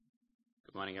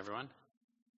Good morning, everyone.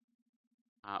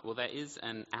 There is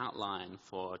an outline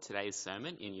for today's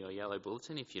sermon in your yellow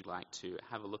bulletin if you'd like to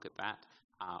have a look at that,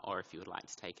 or if you would like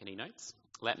to take any notes.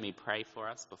 Let me pray for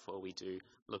us before we do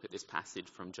look at this passage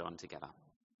from John together.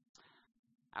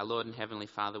 Our Lord and Heavenly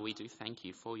Father, we do thank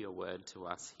you for your word to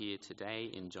us here today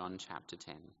in John chapter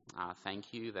 10.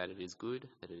 Thank you that it is good,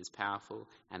 that it is powerful,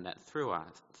 and that through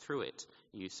it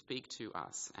you speak to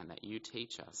us and that you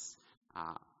teach us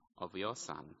of your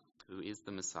Son, who is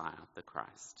the Messiah, the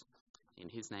Christ. In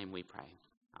his name we pray.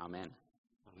 Amen.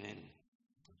 Amen.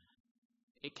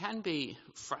 It can be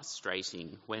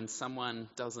frustrating when someone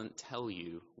doesn't tell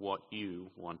you what you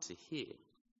want to hear.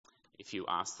 If you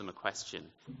ask them a question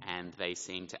and they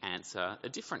seem to answer a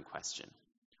different question,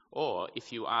 or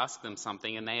if you ask them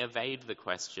something and they evade the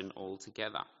question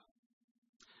altogether.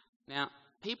 Now,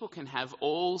 people can have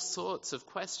all sorts of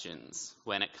questions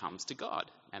when it comes to God,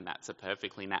 and that's a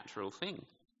perfectly natural thing.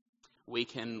 We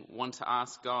can want to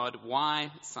ask God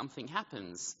why something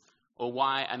happens, or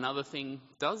why another thing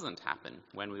doesn't happen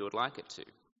when we would like it to.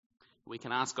 We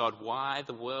can ask God why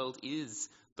the world is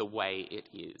the way it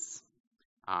is.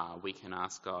 We can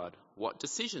ask God what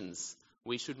decisions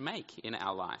we should make in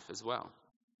our life as well.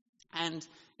 And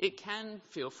it can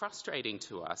feel frustrating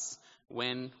to us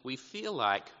when we feel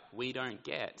like we don't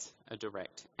get a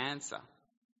direct answer.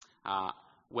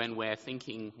 When we're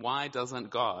thinking, why doesn't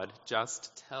God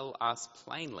just tell us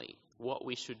plainly what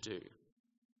we should do?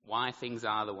 Why things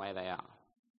are the way they are?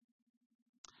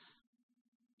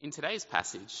 In today's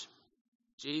passage,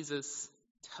 Jesus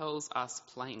tells us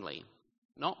plainly,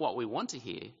 not what we want to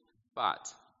hear,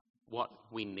 but what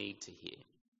we need to hear.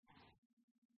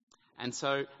 And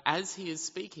so, as he is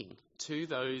speaking to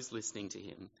those listening to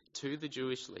him, to the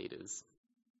Jewish leaders,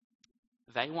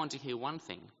 they want to hear one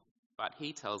thing, but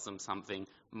he tells them something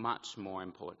much more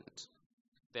important.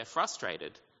 They're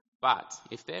frustrated, but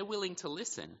if they're willing to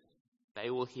listen, they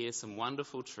will hear some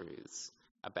wonderful truths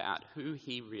about who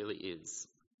he really is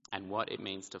and what it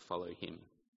means to follow him.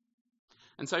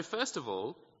 And so, first of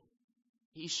all,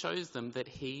 he shows them that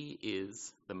he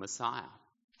is the Messiah.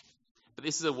 But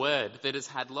this is a word that has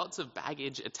had lots of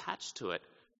baggage attached to it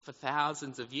for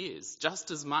thousands of years, just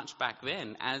as much back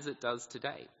then as it does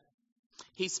today.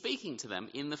 He's speaking to them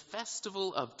in the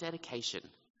festival of dedication,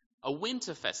 a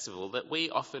winter festival that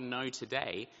we often know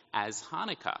today as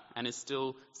Hanukkah and is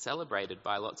still celebrated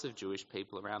by lots of Jewish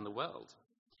people around the world.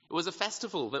 It was a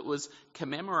festival that was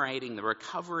commemorating the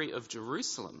recovery of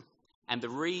Jerusalem and the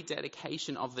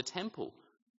rededication of the temple,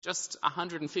 just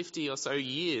 150 or so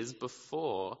years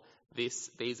before these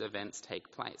events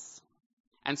take place.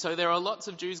 And so there are lots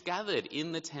of Jews gathered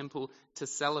in the temple to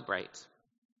celebrate.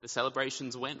 The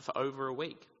celebrations went for over a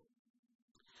week.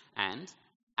 And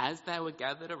as they were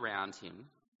gathered around him,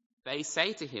 they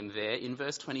say to him there in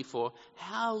verse 24,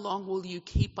 "How long will you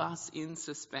keep us in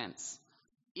suspense?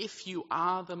 If you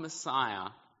are the Messiah,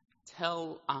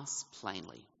 tell us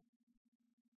plainly."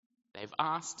 They've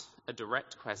asked a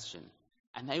direct question,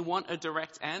 and they want a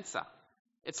direct answer.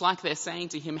 It's like they're saying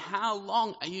to him, "How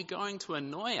long are you going to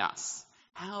annoy us?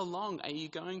 How long are you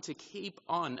going to keep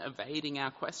on evading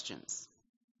our questions?"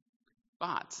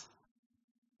 But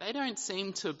they don't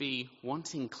seem to be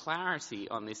wanting clarity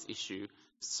on this issue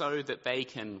so that they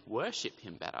can worship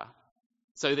him better,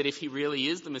 so that if he really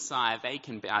is the Messiah, they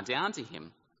can bow down to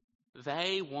him.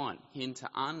 They want him to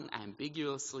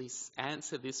unambiguously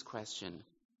answer this question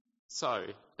so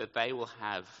that they will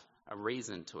have a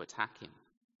reason to attack him.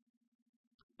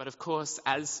 But of course,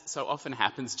 as so often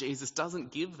happens, Jesus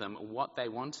doesn't give them what they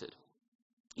wanted.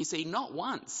 You see, not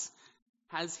once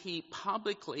has he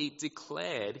publicly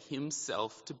declared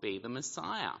himself to be the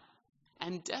Messiah,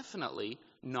 and definitely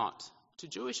not to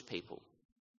Jewish people.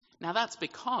 Now that's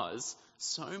because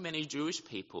so many Jewish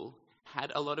people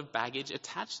had a lot of baggage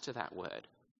attached to that word.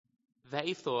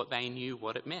 They thought they knew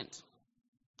what it meant.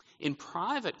 In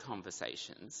private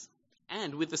conversations,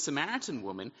 and with the Samaritan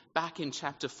woman back in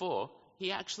chapter 4,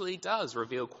 he actually does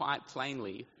reveal quite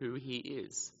plainly who he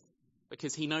is,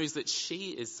 because he knows that she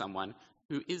is someone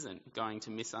who isn't going to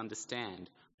misunderstand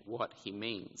what he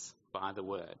means by the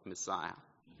word Messiah.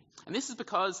 And this is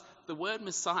because the word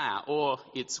Messiah, or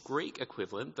its Greek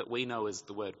equivalent that we know as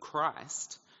the word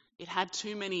Christ, it had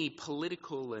too many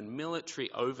political and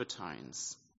military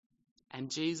overtones.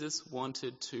 And Jesus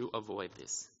wanted to avoid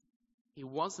this. He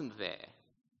wasn't there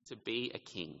to be a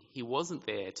king. He wasn't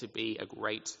there to be a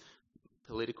great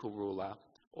political ruler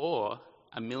or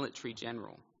a military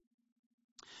general.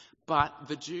 But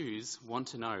the Jews want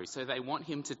to know, so they want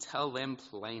him to tell them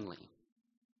plainly.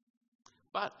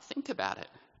 But think about it.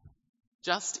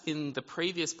 Just in the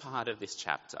previous part of this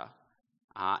chapter,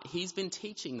 He's been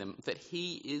teaching them that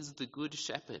he is the good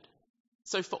shepherd.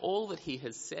 So for all that he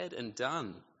has said and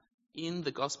done in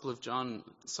the Gospel of John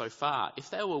so far, if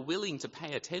they were willing to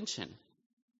pay attention,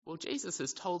 well, Jesus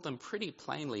has told them pretty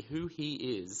plainly who he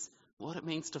is, what it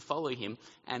means to follow him,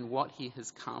 and what he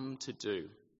has come to do.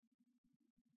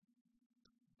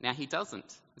 Now, he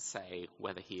doesn't say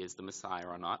whether he is the Messiah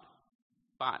or not,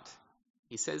 but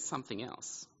he says something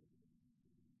else.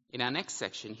 In our next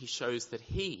section, he shows that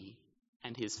he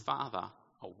and his Father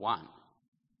are one.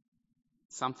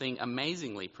 Something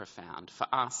amazingly profound for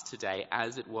us today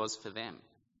as it was for them.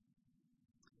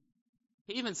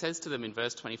 He even says to them in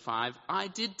verse 25, "I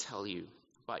did tell you,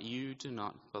 but you do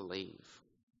not believe."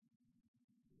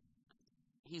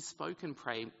 He's spoken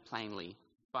plainly,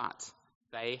 but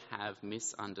they have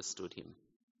misunderstood him.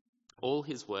 All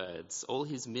his words, all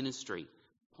his ministry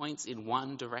points in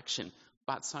one direction,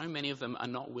 but so many of them are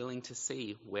not willing to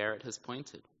see where it has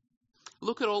pointed.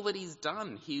 Look at all that he's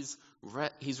done. He's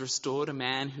restored a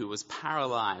man who was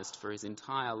paralyzed for his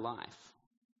entire life.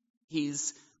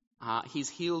 He's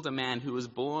healed a man who was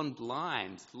born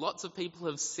blind. Lots of people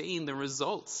have seen the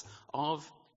results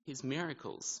of his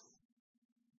miracles.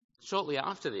 Shortly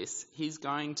after this, he's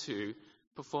going to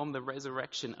perform the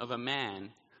resurrection of a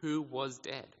man who was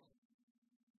dead.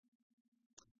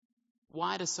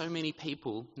 Why do so many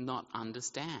people not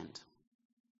understand?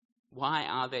 Why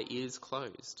are their ears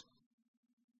closed?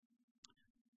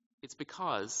 It's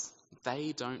because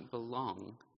they don't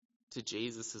belong to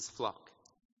Jesus' flock.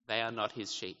 They are not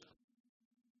his sheep.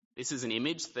 This is an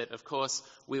image that, of course,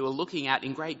 we were looking at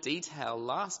in great detail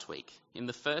last week in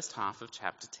the first half of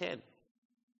chapter 10.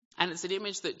 And it's an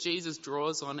image that Jesus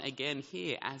draws on again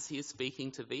here as he is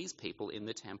speaking to these people in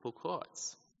the temple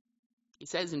courts. He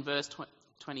says in verse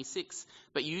 26,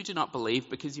 "But you do not believe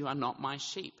because you are not my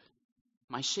sheep.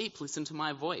 My sheep listen to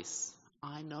my voice.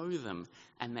 I know them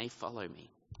and they follow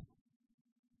me."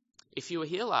 If you were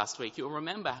here last week, you'll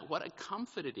remember what a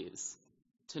comfort it is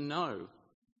to know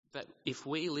that if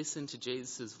we listen to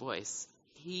Jesus' voice,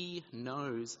 he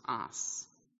knows us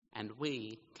and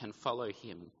we can follow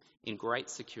him in great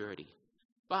security.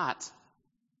 But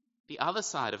the other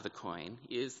side of the coin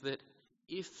is that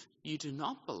if you do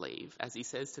not believe, as he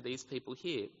says to these people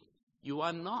here, you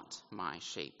are not my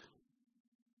sheep.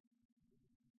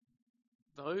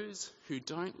 Those who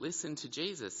don't listen to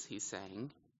Jesus, he's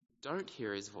saying, don't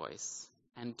hear his voice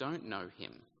and don't know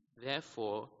him.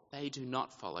 Therefore, they do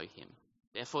not follow him.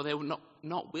 Therefore, they were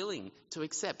not willing to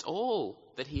accept all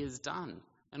that he has done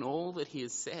and all that he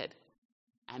has said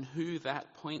and who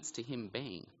that points to him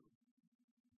being.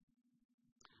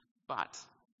 But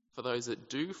for those that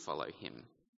do follow him,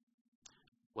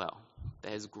 well,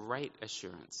 there's great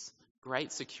assurance,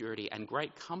 great security, and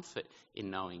great comfort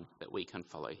in knowing that we can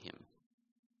follow him.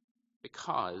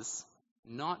 Because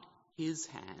not his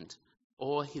hand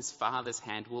or his Father's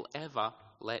hand will ever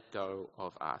let go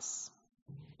of us.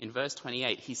 In verse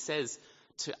 28, he says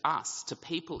to us, to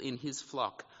people in his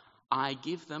flock, "I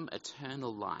give them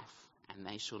eternal life, and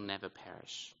they shall never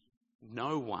perish.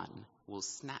 No one will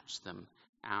snatch them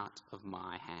out of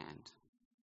my hand."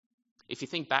 If you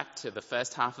think back to the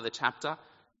first half of the chapter,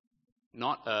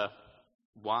 not a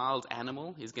wild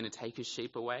animal is going to take his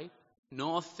sheep away,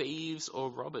 nor thieves or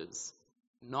robbers,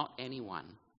 not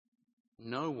anyone.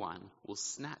 No one will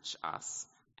snatch us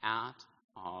out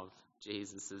of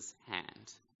Jesus'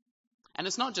 hand. And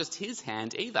it's not just his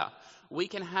hand either. We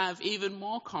can have even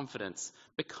more confidence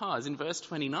because in verse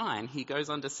 29, he goes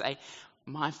on to say,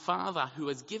 "My Father who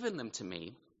has given them to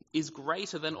me is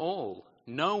greater than all.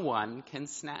 No one can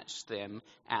snatch them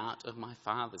out of my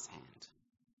Father's hand."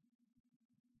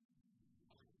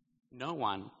 No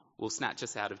one will snatch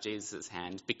us out of Jesus'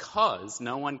 hand because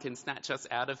no one can snatch us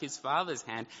out of his Father's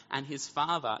hand, and his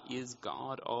Father is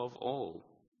God of all,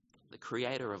 the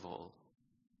creator of all.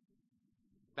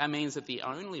 That means that the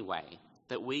only way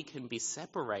that we can be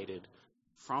separated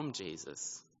from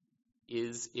Jesus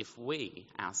is if we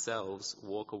ourselves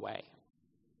walk away.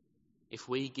 If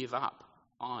we give up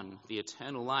on the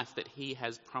eternal life that he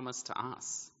has promised to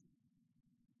us.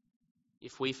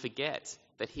 If we forget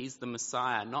that he's the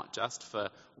Messiah, not just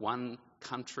for one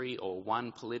country or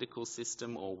one political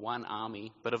system or one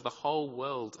army, but of the whole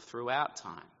world throughout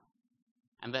time.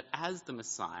 And that as the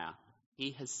Messiah,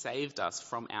 he has saved us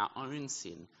from our own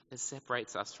sin that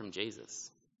separates us from Jesus.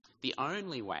 The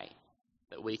only way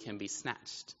that we can be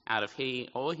snatched out of he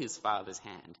or his Father's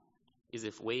hand is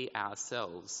if we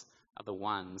ourselves are the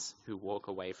ones who walk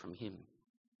away from him.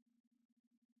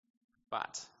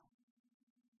 But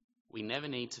we never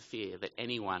need to fear that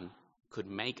anyone could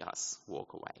make us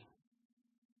walk away,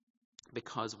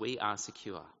 because we are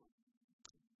secure.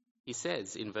 He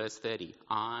says in verse 30,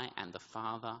 I and the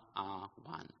Father are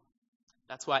one.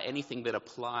 That's why anything that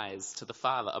applies to the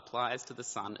Father applies to the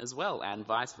Son as well, and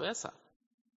vice versa.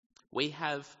 We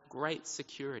have great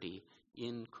security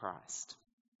in Christ.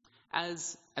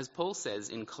 As Paul says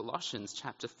in Colossians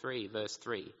chapter 3, verse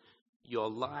 3, your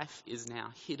life is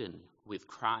now hidden with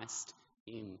Christ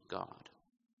in God.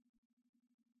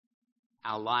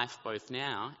 Our life both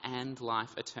now and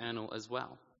life eternal as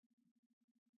well.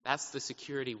 That's the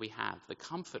security we have, the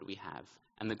comfort we have,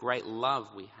 and the great love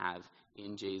we have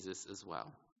in Jesus as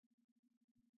well.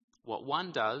 What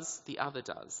one does, the other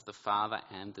does, the Father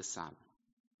and the Son.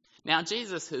 Now,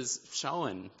 Jesus has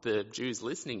shown the Jews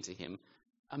listening to him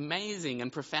amazing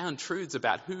and profound truths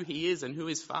about who he is and who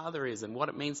his Father is and what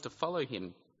it means to follow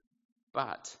him.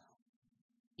 But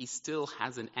he still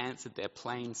hasn't answered their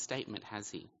plain statement, has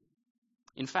he?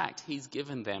 In fact, he's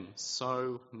given them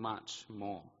so much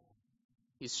more.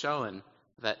 He's shown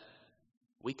that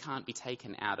we can't be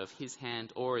taken out of his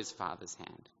hand or his Father's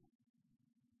hand.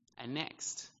 And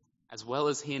next, as well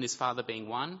as he and his Father being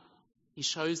one, he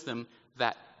shows them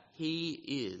that he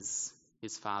is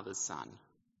his Father's Son,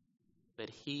 that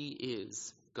he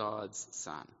is God's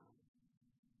Son.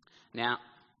 Now,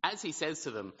 as he says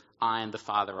to them, I and the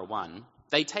Father are one,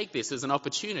 they take this as an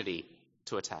opportunity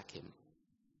to attack him.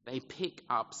 They pick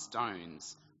up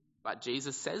stones. But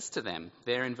Jesus says to them,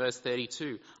 there in verse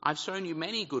 32, I've shown you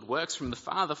many good works from the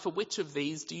Father. For which of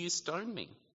these do you stone me?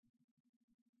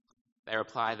 They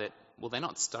reply that, well, they're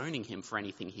not stoning him for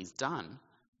anything he's done,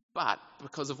 but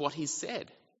because of what he's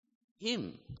said.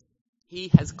 Him.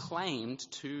 He has claimed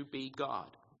to be God.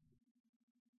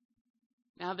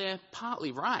 Now, they're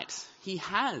partly right. He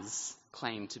has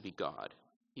claimed to be God.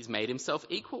 He's made himself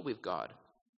equal with God.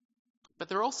 But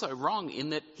they're also wrong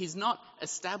in that he's not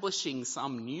establishing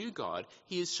some new God.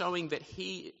 He is showing that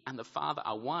he and the Father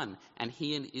are one, and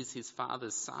he is his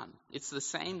Father's Son. It's the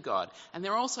same God. And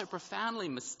they're also profoundly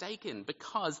mistaken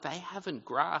because they haven't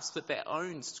grasped that their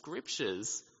own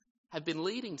scriptures have been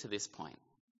leading to this point,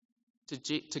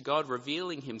 to God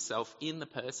revealing himself in the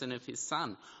person of his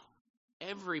Son.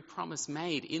 Every promise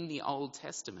made in the Old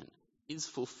Testament is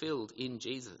fulfilled in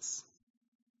Jesus.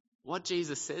 What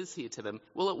Jesus says here to them,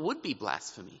 well, it would be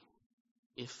blasphemy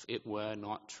if it were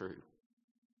not true.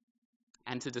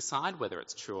 And to decide whether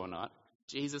it's true or not,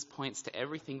 Jesus points to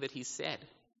everything that he's said,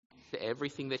 to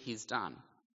everything that he's done.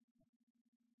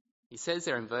 He says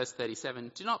there in verse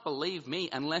 37, do not believe me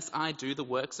unless I do the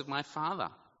works of my Father.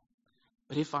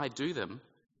 But if I do them,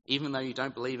 even though you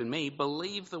don't believe in me,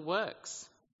 believe the works,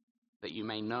 that you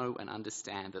may know and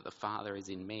understand that the Father is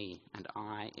in me and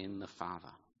I in the Father.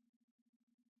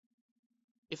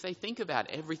 If they think about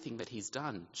everything that he's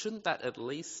done, shouldn't that at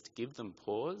least give them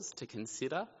pause to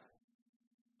consider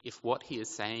if what he is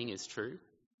saying is true?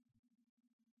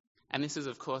 And this is,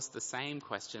 of course, the same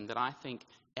question that I think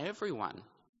everyone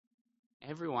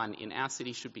in our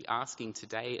city should be asking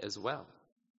today as well.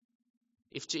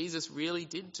 If Jesus really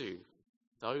did do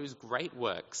those great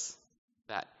works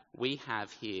that we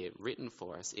have here written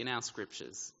for us in our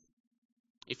scriptures,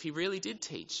 if he really did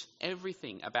teach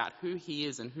everything about who he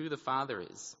is and who the Father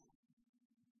is,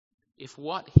 if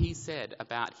what he said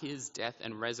about his death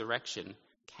and resurrection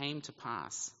came to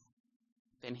pass,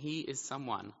 then he is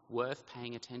someone worth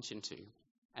paying attention to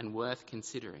and worth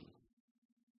considering.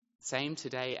 Same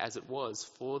today as it was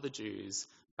for the Jews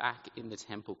back in the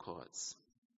temple courts.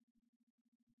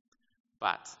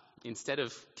 But instead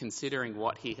of considering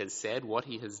what he has said, what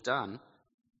he has done,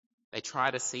 they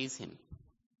try to seize him.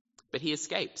 But he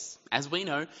escapes. As we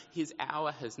know, his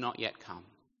hour has not yet come.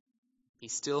 He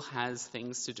still has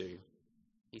things to do.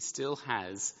 He still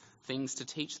has things to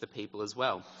teach the people as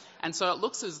well. And so it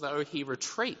looks as though he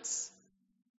retreats,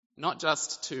 not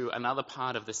just to another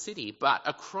part of the city, but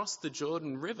across the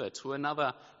Jordan River to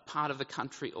another part of the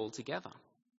country altogether.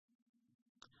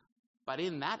 But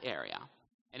in that area,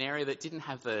 an area that didn't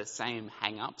have the same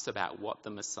hang-ups about what the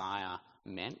Messiah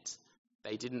meant,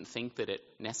 they didn't think that it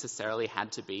necessarily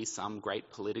had to be some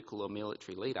great political or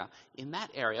military leader. In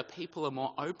that area, people are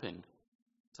more open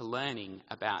to learning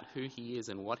about who he is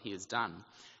and what he has done.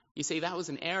 You see, that was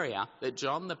an area that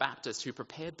John the Baptist, who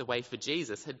prepared the way for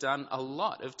Jesus, had done a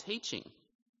lot of teaching.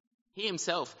 He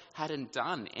himself hadn't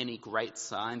done any great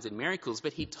signs and miracles,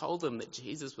 but he told them that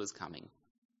Jesus was coming.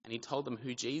 And he told them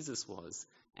who Jesus was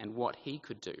and what he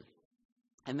could do.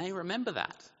 And they remember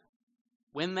that.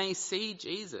 When they see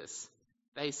Jesus,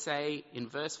 they say in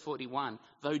verse 41,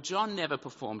 though John never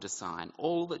performed a sign,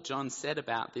 all that John said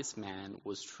about this man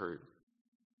was true.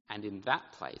 And in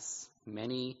that place,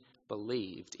 many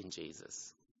believed in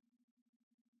Jesus.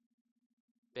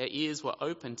 Their ears were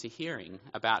open to hearing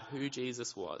about who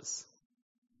Jesus was,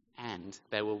 and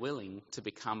they were willing to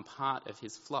become part of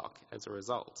his flock as a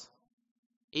result.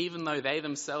 Even though they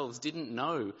themselves didn't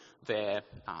know their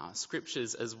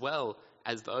scriptures as well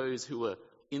as those who were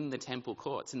in the temple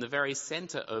courts, in the very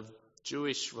center of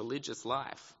Jewish religious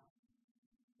life,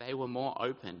 they were more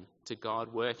open to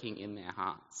God working in their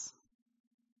hearts.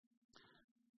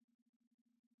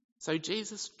 So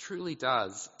Jesus truly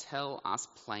does tell us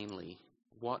plainly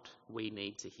what we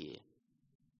need to hear.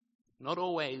 Not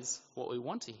always what we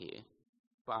want to hear,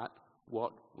 but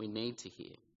what we need to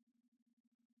hear.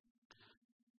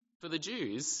 For the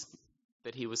Jews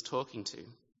that he was talking to,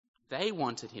 they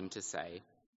wanted him to say,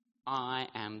 "I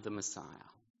am the Messiah.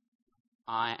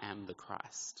 I am the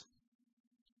Christ."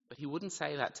 But he wouldn't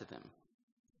say that to them.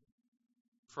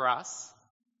 For us,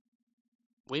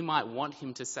 we might want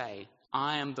him to say,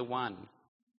 "I am the one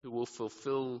who will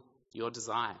fulfill your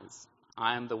desires.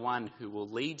 I am the one who will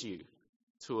lead you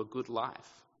to a good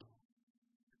life.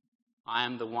 I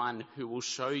am the one who will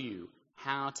show you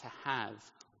how to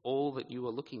have all that you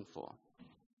are looking for.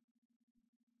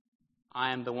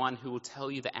 I am the one who will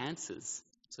tell you the answers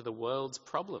to the world's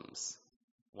problems,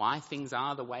 why things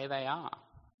are the way they are."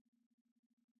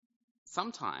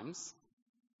 Sometimes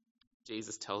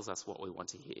Jesus tells us what we want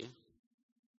to hear,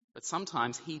 but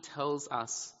sometimes he tells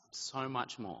us so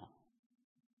much more.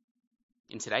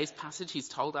 In today's passage, he's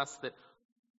told us that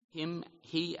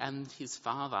he and his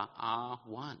Father are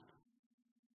one.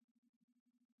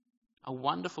 A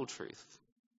wonderful truth,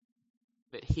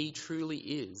 that he truly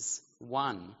is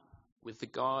one with the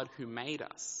God who made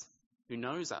us, who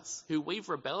knows us, who we've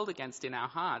rebelled against in our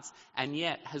hearts, and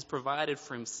yet has provided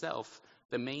for himself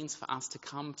the means for us to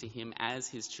come to him as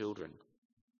his children.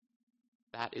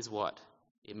 That is what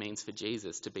it means for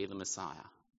Jesus to be the Messiah,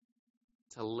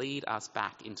 to lead us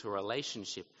back into a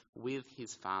relationship with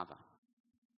his Father.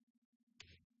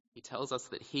 He tells us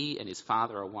that he and his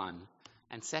Father are one.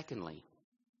 And secondly,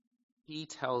 he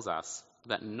tells us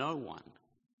that no one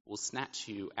will snatch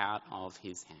you out of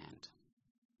his hand.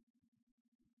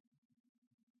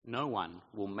 No one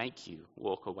will make you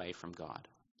walk away from God.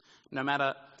 No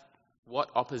matter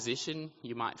what opposition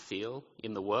you might feel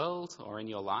in the world or in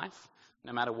your life,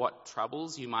 no matter what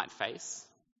troubles you might face,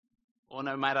 or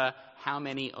no matter how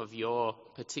many of your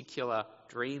particular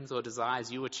dreams or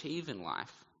desires you achieve in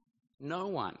life, no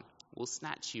one will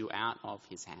snatch you out of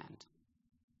his hand.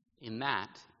 In that,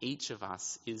 each of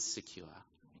us is secure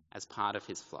as part of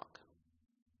his flock.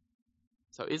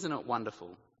 So isn't it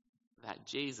wonderful that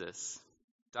Jesus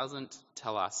doesn't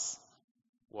tell us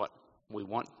what we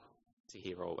want to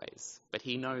hear always, but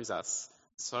he knows us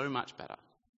so much better.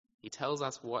 He tells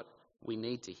us what we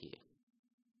need to hear,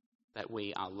 that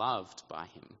we are loved by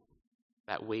him,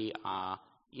 that we are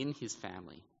in his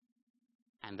family,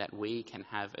 and that we can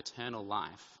have eternal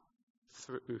life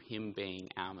through him being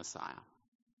our Messiah.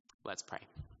 Let's pray.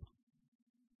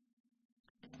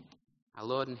 Our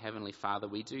Lord and Heavenly Father,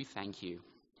 we do thank you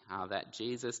that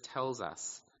Jesus tells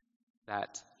us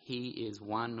that he is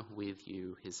one with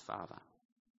you, his Father.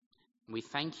 We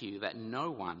thank you that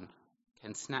no one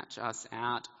can snatch us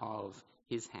out of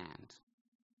his hand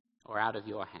or out of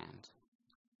your hand,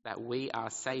 that we are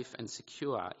safe and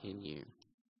secure in you.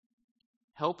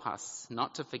 Help us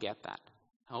not to forget that.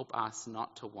 Help us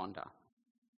not to wander.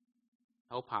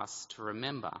 Help us to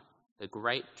remember the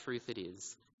great truth it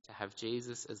is to have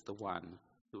Jesus as the one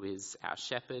who is our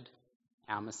shepherd,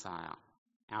 our Messiah,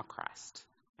 our Christ.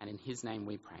 And in his name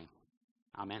we pray.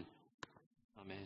 Amen. Amen.